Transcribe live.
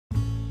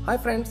Hi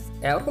friends,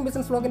 ഏവർക്കും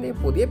business വ്ലോഗിൻ്റെ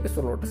പുതിയ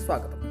എപ്പിസോഡിലോട്ട്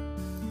സ്വാഗതം.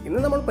 ഇന്ന്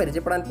നമ്മൾ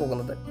പരിചയപ്പെടാൻ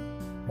പോകുന്നത്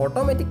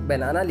ഓട്ടോമാറ്റിക്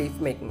ബനാന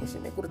ലീഫ് മേക്കിംഗ്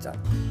മെഷീനെ കുറിച്ചാണ്.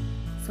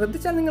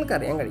 ശ്രദ്ധിച്ചാൽ നിങ്ങൾക്ക്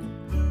അറിയാൻ കഴിയും,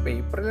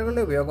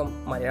 പേപ്പറുകളുടെ ഉപയോഗം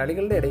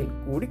മലയാളികളുടെ ഇടയിൽ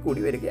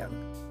കൂടി വരികയാണ്.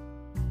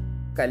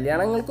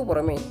 കല്യാണങ്ങൾക്ക്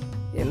പുറമേ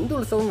എന്ത്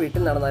ഉത്സവം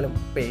വീട്ടിൽ നടന്നാലും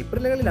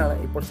പേപ്പറുകളിലാണ്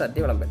ഇപ്പോൾ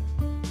സദ്യ വിളമ്പൽ.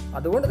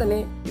 അതുകൊണ്ട് തന്നെ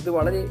ഇത്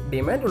വളരെ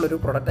ഡിമാൻഡുള്ളൊരു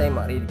പ്രൊഡക്റ്റായി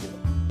മാറിയിരിക്കുന്നു.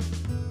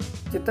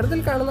 ചിത്രത്തിൽ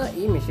കാണുന്ന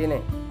ഈ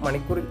മെഷീനെ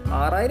മണിക്കൂറിൽ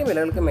 6000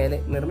 ഇലകൾക്ക് മേലെ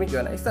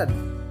നിർമ്മിക്കുവാനായി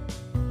സാധിക്കും.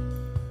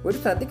 ഒരു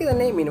സദ്യക്ക്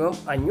തന്നെ മിനിമം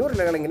 500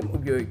 ഇലകളെങ്കിലും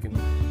ഉപയോഗിക്കുന്നു.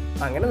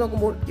 അങ്ങനെ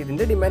നോക്കുമ്പോൾ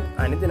ഇതിൻ്റെ ഡിമാൻഡ്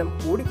അനുദിനം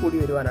കൂടി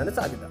വരുവാനാണ്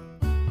സാധ്യത.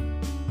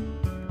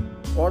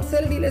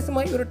 ഹോൾസെയിൽ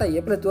ഡീലേഴ്സുമായി ഒരു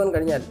ടൈപ്പിൽ എത്തുവാൻ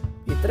കഴിഞ്ഞാൽ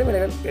ഇത്തരം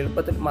ഇലകൾ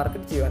എളുപ്പത്തിൽ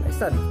മാർക്കറ്റ് ചെയ്യുവാനായി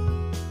സാധിക്കും.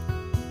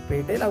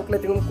 റീറ്റെയിൽ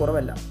ഔട്ട്ലെറ്റുകളും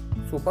കുറവല്ല.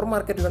 സൂപ്പർ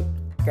മാർക്കറ്റുകൾ,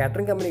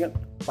 കാറ്ററിംഗ് കമ്പനികൾ,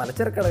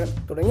 പലചരക്കടകൾ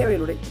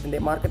തുടങ്ങിയവയിലൂടെ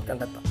ഇതിൻ്റെ മാർക്കറ്റ്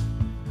കണ്ടെത്താം.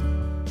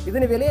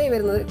 ഇതിന് വിലയായി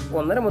വരുന്നത്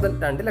 1.5 മുതൽ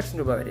 2 ലക്ഷം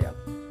രൂപ വരെയാണ്.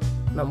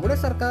 നമ്മുടെ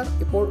സർക്കാർ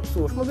ഇപ്പോൾ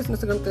സൂക്ഷ്മ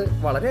ബിസിനസ്സുകൾക്ക്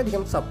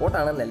വളരെയധികം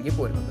സപ്പോർട്ടാണ് നൽകി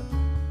പോരുന്നത്.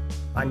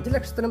 5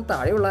 ലക്ഷത്തിനും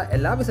താഴെയുള്ള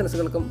എല്ലാ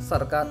ബിസിനസ്സുകൾക്കും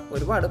സർക്കാർ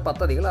ഒരുപാട്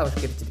പദ്ധതികൾ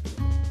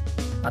ആവിഷ്കരിച്ചിരിക്കുന്നു.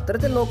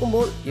 അത്തരത്തിൽ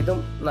നോക്കുമ്പോൾ ഇതും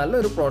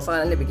നല്ലൊരു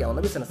പ്രോത്സാഹനം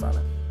ലഭിക്കാവുന്ന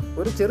ബിസിനസ്സാണ്.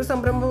 ഒരു ചെറു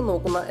സംരംഭം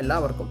നോക്കുന്ന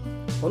എല്ലാവർക്കും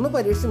ഒന്ന്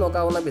പരീക്ഷിച്ച്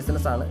നോക്കാവുന്ന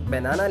ബിസിനസ്സാണ്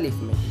ബനാന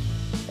ലീഫ് മേക്കിംഗ്.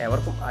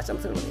 ഏവർക്കും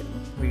ആശംസകൾ നേരുന്നു.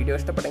 വീഡിയോ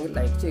ഇഷ്ടപ്പെട്ടെങ്കിൽ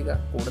ലൈക്ക് ചെയ്യുക.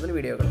 കൂടുതൽ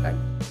വീഡിയോകൾക്കായി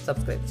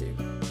സബ്സ്ക്രൈബ്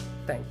ചെയ്യുക.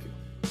 Thank you.